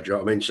player. Do you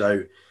know what I mean?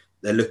 So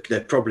they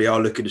probably are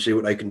looking to see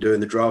what they can do in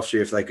the draft, see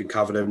if they can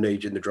cover their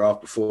needs in the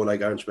draft before they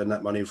go and spend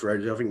that money in free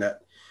agency. I think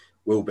that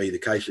will be the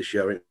case this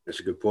year. I think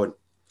that's a good point.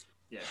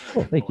 Yeah,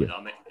 thank you.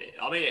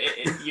 I mean,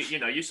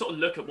 you sort of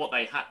look at what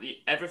they had.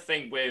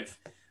 Everything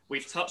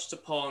we've touched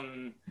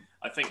upon.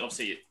 I think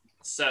obviously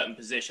certain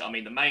position. I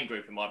mean, the main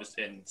group in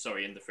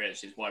the free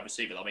agency is wide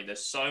receiver. I mean,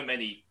 there's so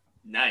many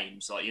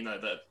names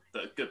that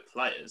are good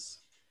players,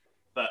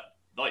 but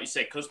like you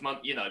said, because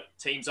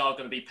teams are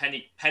going to be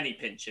penny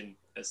pinching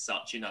as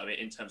such.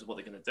 In terms of what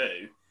they're going to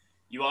do,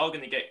 you are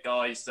going to get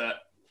guys that,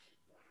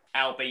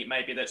 albeit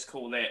maybe let's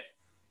call it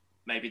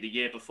maybe the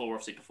year before,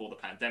 obviously before the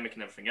pandemic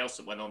and everything else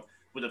that went on,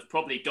 would have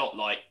probably got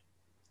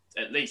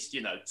at least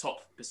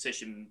top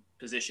position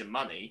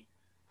money.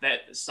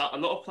 That a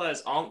lot of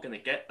players aren't going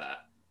to get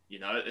that,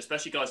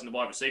 especially guys in the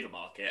wide receiver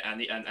market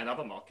and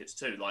other markets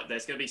too. Like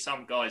there's going to be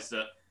some guys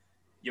that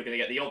you're going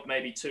to get the odd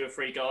maybe 2 or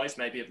 3 guys,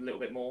 maybe a little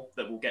bit more,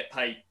 that will get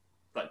paid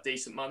like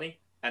decent money,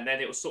 and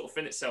then it will sort of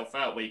thin itself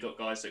out where you got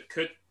guys that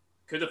could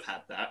have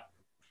had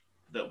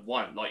that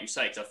won't, like you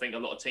say, because I think a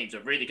lot of teams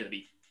are really going to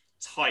be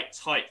tight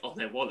on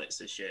their wallets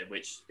this year,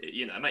 which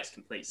it makes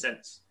complete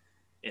sense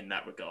in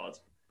that regard.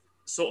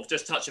 Sort of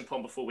just touching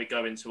upon before we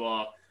go into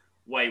our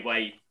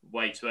way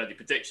too early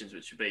predictions,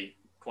 which would be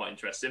quite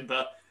interesting.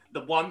 But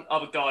the one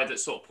other guy that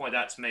sort of pointed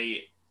out to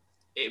me,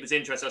 it was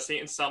interesting. I've seen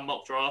it in some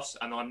mock drafts,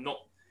 and I'm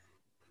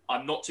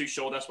not too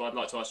sure. That's why I'd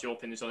like to ask your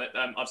opinions on it.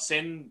 I've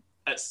seen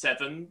at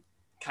 7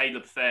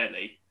 Caleb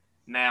Fairley.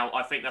 Now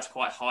I think that's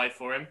quite high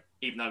for him,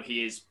 even though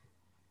he is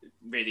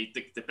really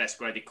the best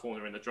graded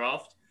corner in the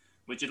draft.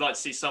 Would you like to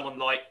see someone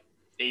like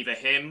either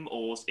him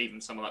or even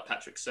someone like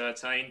Patrick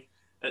Surtain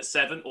at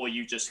 7, or are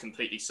you just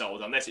completely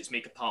sold? Unless it's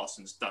Micah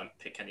Parsons, don't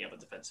pick any other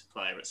defensive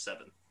player at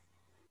 7.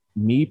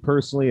 Me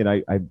personally, and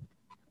I'm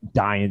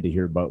dying to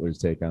hear Butler's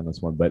take on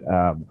this one, but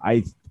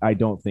I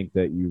don't think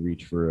that you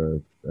reach for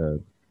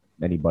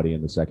anybody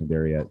in the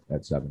secondary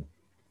at 7.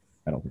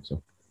 I don't think so.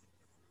 I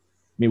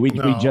mean,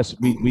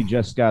 we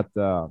just got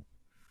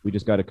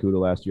Okudah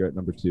last year at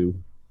number 2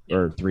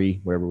 or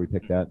 3, wherever we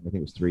picked that. I think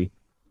it was 3.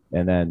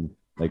 And then,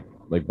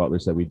 like Butler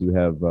said, we do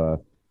have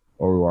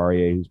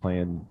Oruwariye, who's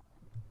playing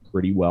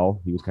pretty well.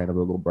 He was kind of a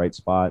little bright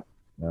spot.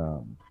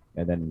 And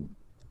then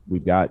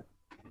we've got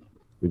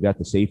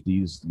the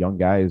safeties, young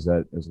guys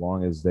that, as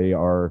long as they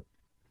are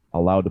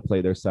allowed to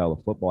play their style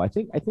of football, I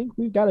think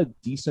we've got a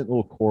decent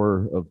little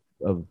core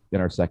of in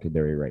our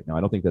secondary right now.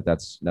 I don't think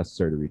that's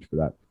necessary to reach for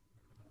that.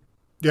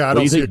 Yeah, I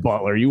don't see it.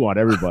 Butler, you want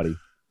everybody.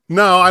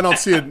 No, I don't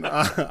see it.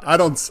 I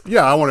don't.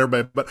 Yeah, I want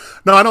everybody, but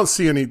no, I don't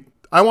see any.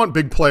 I want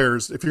big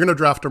players. If you're going to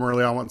draft them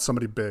early, I want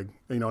somebody big,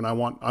 and I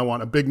want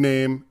a big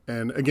name.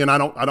 And again, I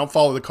don't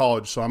follow the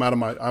college, so I'm out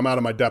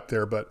of my depth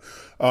there. But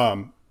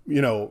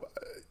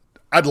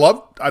I'd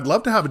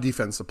love to have a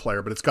defensive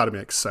player, but it's got to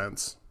make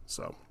sense.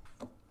 So.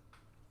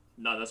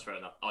 No, that's fair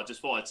enough. I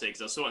just thought I'd say,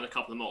 because I saw it in a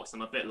couple of mocks,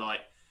 I'm a bit like,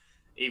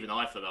 even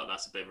I feel like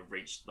that's a bit of a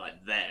reach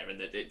there.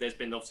 And there's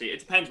been, obviously, it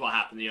depends what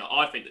happened.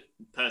 I think that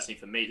personally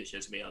for me, there's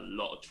going to be a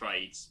lot of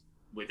trades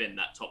within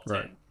that top 10.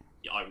 Right.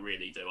 Yeah, I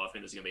really do. I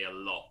think there's going to be a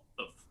lot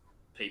of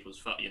people's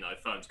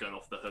phones going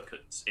off the hook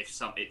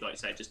if like you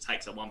say, it just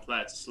takes a one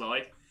player to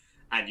slide.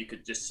 And you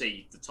could just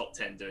see the top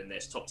 10 doing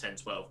this, top 10,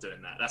 12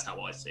 doing that. That's how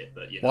I see it.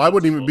 But well, I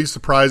wouldn't even be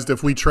surprised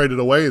if we traded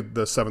away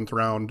the 7th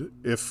round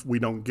if we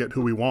don't get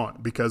who we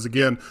want. Because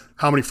again,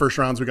 how many first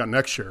rounds we got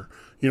next year?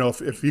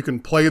 If you can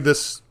play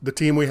the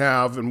team we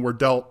have and we're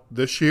dealt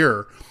this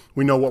year,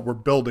 we know what we're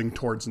building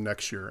towards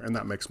next year, and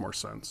that makes more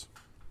sense.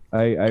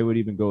 I would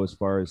even go as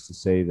far as to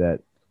say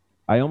that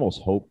I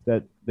almost hope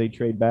that they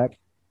trade back,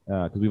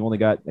 because we've only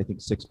got, I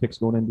think, 6 picks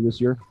going into this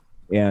year.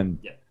 And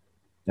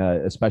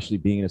especially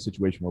being in a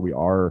situation where we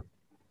are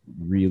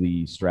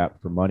really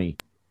strapped for money,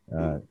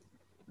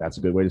 that's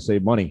a good way to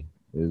save money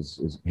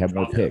is have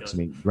more picks. I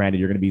mean, granted,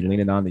 you're going to be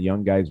leaning on the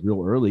young guys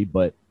real early,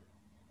 but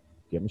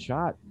give them a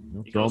shot.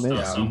 Throw them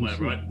in. Somewhere,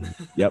 right?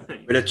 Yep.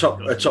 But a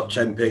top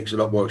 10 pick's a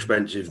lot more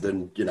expensive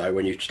than,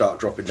 when you start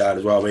dropping down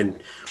as well. I mean,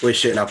 we're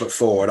sitting up at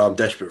 4 and I'm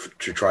desperate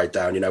to trade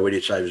down. We need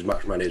to save as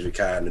much money as we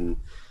can. And,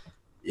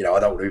 I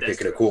don't want to be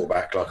picking a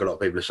quarterback like a lot of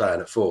people are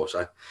saying at 4.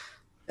 So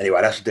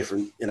anyway, that's a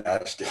different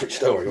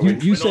story.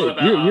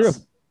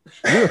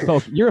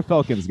 You're a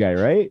Falcons guy,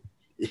 right?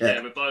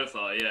 Yeah, we both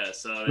are. Yeah.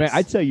 So man,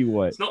 I tell you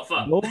what, it's not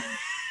fun.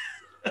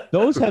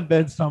 Those have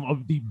been some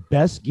of the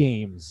best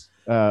games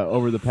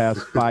over the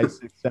past 5,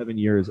 6, 7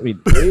 years. I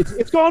mean,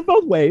 it's gone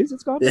both ways.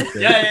 It's gone both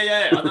ways.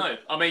 Yeah. I know.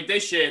 I mean,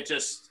 this year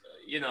just,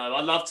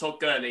 I love Todd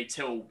Gurley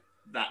till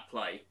that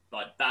play.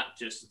 Like, that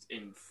just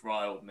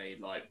enthralled me.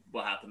 Like,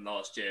 what happened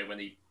last year when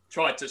he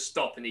tried to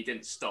stop and he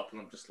didn't stop,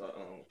 and I'm just like,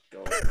 oh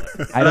god.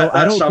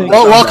 I don't think.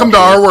 Well, welcome to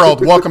our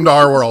world. Welcome to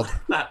our world.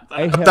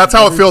 That's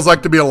how it feels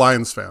like to be a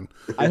Lions fan.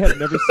 I have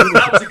never seen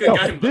that was a good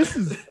game. This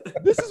is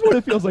what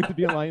it feels like to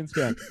be a Lions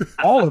fan.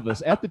 All of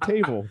us at the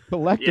table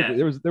collectively,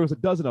 there was a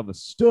dozen of us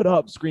stood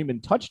up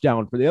screaming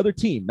touchdown for the other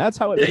team. That's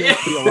how it feels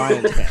to be a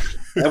Lions fan.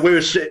 And we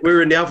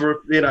were in the other,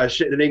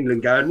 sitting in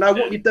England going, no,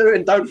 what are you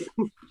doing? Don't.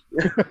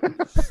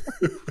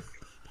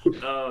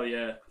 Oh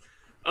yeah.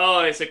 Oh,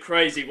 it's a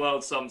crazy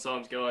world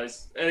sometimes,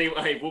 guys.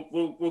 Anyway,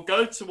 we'll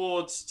go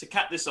to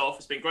cap this off.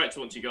 It's been great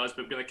talking to you guys,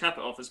 but we're going to cap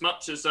it off as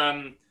much as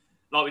like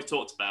we've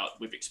talked about.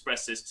 We've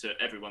expressed this to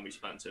everyone we've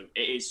spoken to.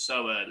 It is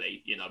so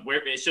early,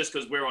 it's just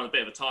because we're on a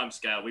bit of a time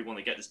scale. We want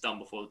to get this done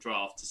before the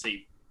draft to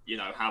see,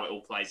 how it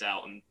all plays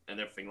out and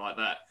everything like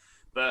that.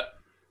 But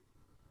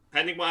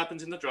pending what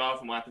happens in the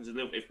draft and what happens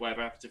if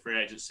whatever happens to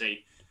free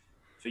agency.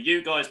 For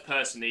you guys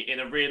personally, in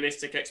a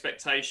realistic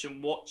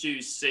expectation, what do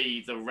you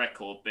see the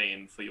record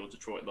being for your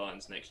Detroit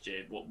Lions next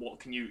year? What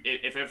can you,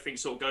 if everything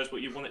sort of goes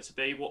what you want it to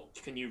be, what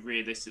can you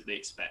realistically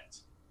expect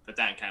for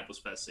Dan Campbell's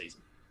first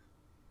season?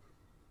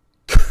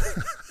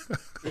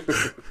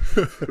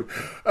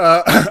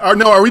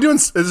 Are we doing?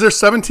 Is there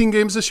 17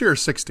 games this year or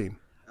 16?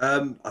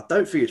 I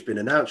don't think it's been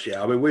announced yet.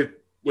 I mean,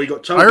 we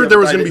got told. I heard there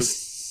was going to be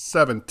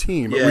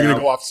 17, but we're going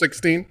to go off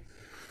 16.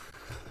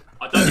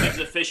 I don't think it's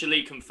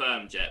officially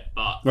confirmed yet,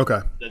 but okay.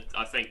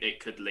 I think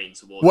it could lean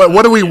towards.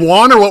 What do we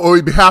want, or what will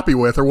we be happy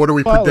with, or what do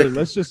we predict?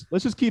 Let's just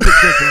keep it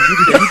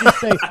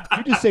simple.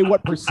 You just say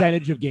what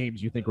percentage of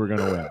games you think we're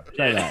going to win.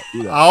 Try that.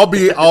 Do that.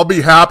 I'll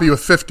be happy with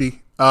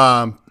 50.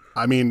 I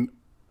mean,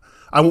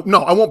 I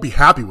won't be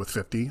happy with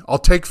 50. I'll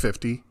take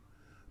 50,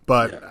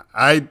 but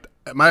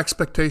my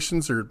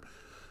expectations are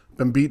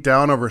been beat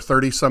down over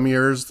 30 some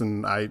years,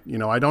 and I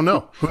don't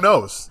know. Who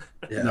knows?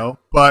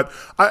 But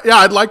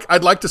I'd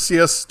like to see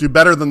us do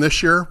better than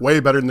this year, way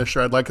better than this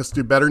year. I'd like us to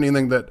do better than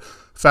anything that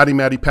Fatty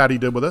Matty Patty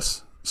did with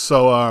us.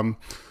 So,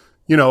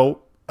 if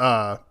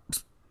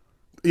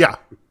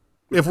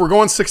we're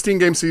going 16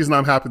 game season,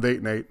 I'm happy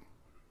with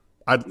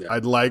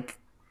 8-8.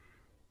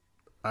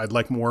 I'd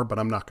like more, but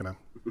I'm not gonna.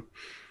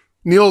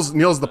 Neil's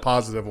the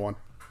positive one.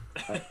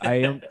 I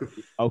am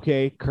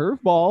okay.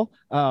 Curveball.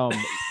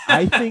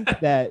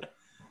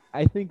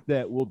 I think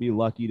that we'll be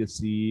lucky to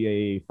see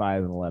a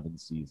 5-11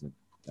 season.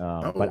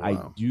 I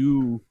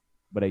do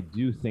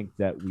think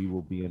that we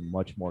will be in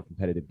much more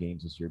competitive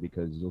games this year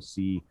because you'll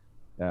see,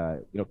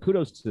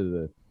 kudos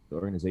to the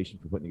organization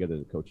for putting together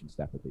the coaching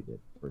staff that they did.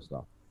 First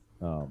off,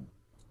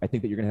 I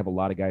think that you're going to have a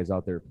lot of guys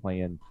out there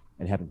playing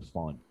and having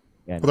fun.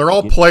 And they're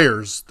all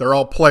players. They're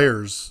all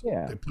players.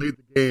 Yeah, they played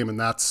the game, and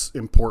that's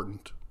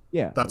important.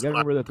 Yeah, that's you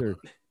gotta remember that they're.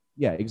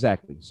 Yeah,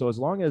 exactly. So as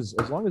long as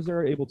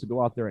they're able to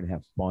go out there and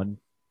have fun,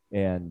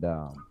 and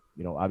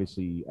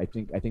obviously, I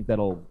think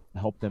that'll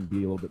help them be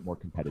a little bit more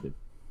competitive.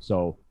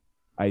 So,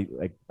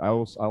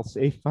 I'll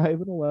say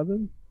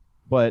 5-11,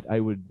 but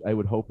I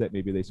would hope that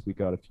maybe they squeak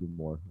out a few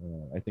more.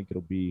 I think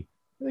it'll be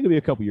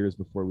a couple years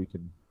before we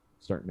can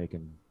start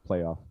making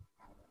playoff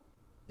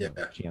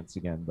chance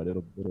again. But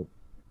it'll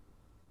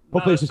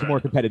hopefully it's just a more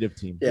competitive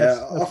team.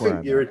 Yeah, I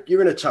think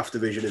you're in a tough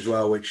division as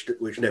well, which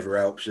never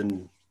helps.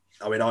 And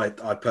I mean, I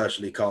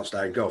personally can't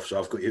stand golf, so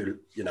I've got you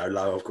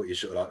low. I've got you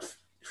sort of like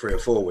 3 or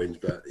 4 wins,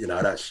 but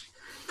that's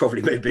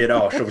probably me being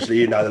harsh.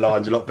 Obviously, the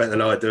Lions a lot better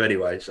than I do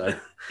anyway. So,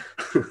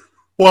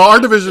 well, our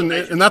division,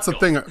 and that's the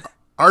thing.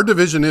 Our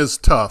division is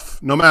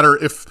tough. No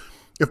matter if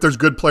there's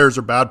good players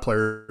or bad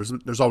players,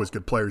 there's always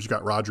good players. You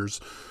got Rodgers,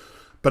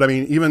 but I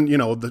mean, even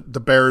the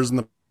Bears and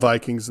the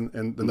Vikings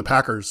and the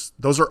Packers,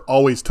 those are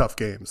always tough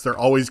games. They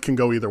always can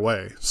go either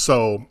way.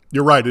 So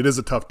you're right. It is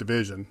a tough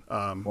division.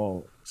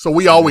 So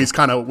we always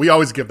give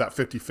that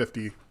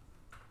 50-50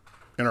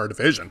 in our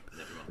division.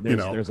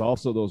 There's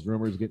also those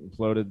rumors getting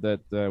floated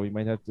that we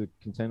might have to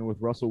contend with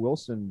Russell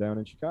Wilson down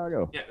in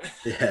Chicago.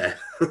 Yeah.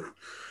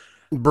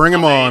 Bring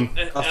him on.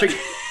 I think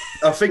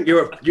I think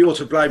you're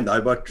to blame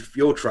though by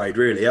your trade,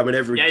 really. I mean,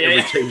 every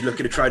team's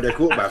looking to trade their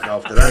quarterback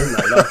after that,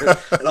 aren't they?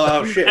 Like,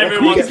 oh shit!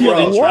 Everyone's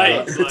getting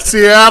trades. Like,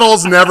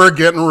 Seattle's never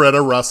getting rid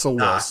of Russell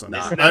Wilson.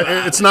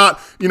 It's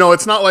not,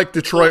 it's not like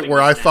Detroit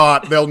where I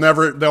thought they'll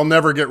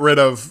never get rid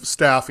of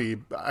Staffy.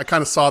 I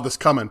kind of saw this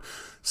coming.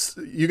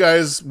 You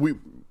guys, we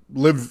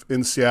live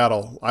in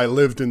Seattle. I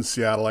lived in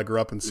Seattle. I grew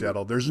up in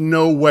Seattle. There's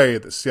no way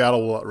that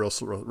Seattle will let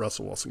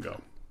Russell Wilson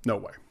go. No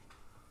way.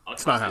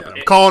 It's not happening.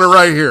 I'm calling it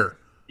right here.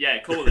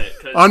 Yeah, call it.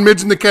 On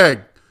Midge and the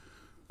Keg.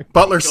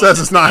 Butler says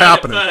it's not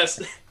happening.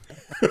 First,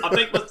 I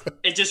think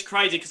it's just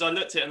crazy because I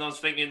looked at it and I was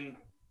thinking,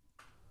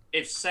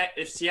 if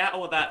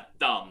Seattle are that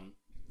dumb,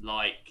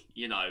 like,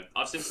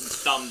 I've seen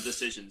some dumb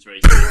decisions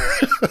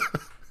recently.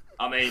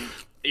 I mean,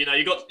 you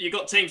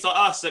got teams like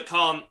us that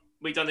can't.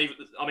 We don't even.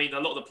 I mean, a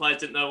lot of the players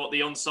didn't know what the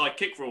onside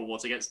kick rule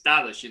was against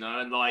Dallas,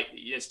 and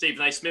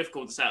Stephen A. Smith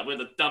called us out. We're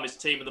the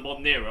dumbest team in the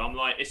modern era. I'm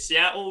like, if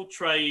Seattle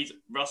trade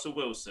Russell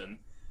Wilson,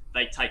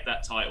 they take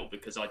that title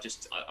because it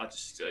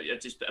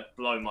just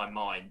blow my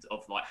mind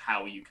of like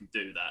how you can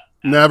do that.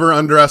 Never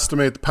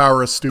underestimate the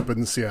power of stupid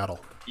in Seattle.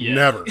 Yeah.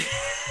 Never.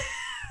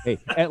 Hey,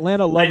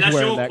 Atlanta loves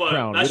wearing that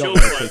crown. That's your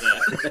quote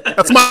there.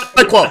 That's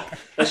my quote.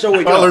 That's all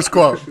we got. Butler's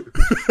quote.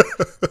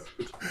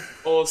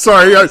 Awesome.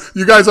 Sorry,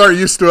 you guys aren't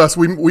used to us.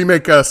 We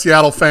make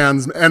Seattle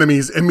fans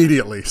enemies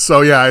immediately.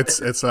 So yeah,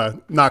 it's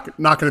not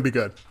going to be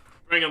good.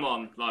 Bring them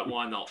on. Like,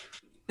 why not?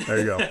 There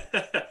you go.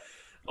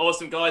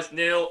 Awesome, guys.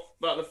 Neil,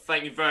 Butler,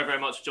 thank you very, very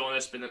much for joining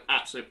us. It's been an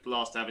absolute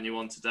blast having you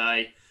on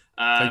today.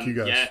 Thank you,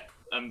 guys. Yeah,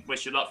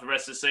 wish you luck for the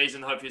rest of the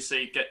season. Hope you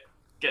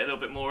get a little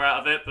bit more out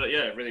of it. But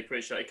yeah, really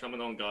appreciate you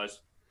coming on, guys.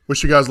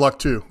 Wish you guys luck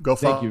too. Go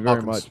Thank you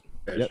very much.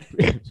 Yep.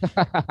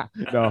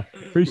 No,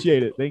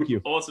 appreciate it. Thank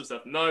you. Awesome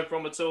stuff. No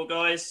problem at all,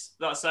 guys.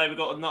 Like I say, we've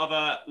got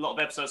another lot of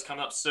episodes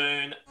coming up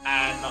soon.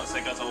 And like I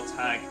say, guys, I'll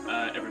tag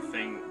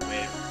everything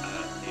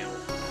with Neil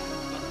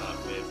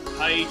with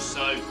Paige.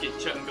 So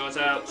check them guys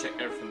out. Check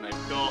everything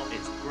they've got.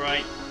 It's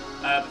great.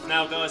 But for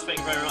now, guys, thank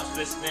you very much for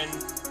listening.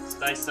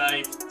 Stay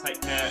safe.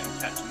 Take care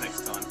and catch you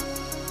next time.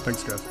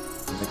 Thanks, guys.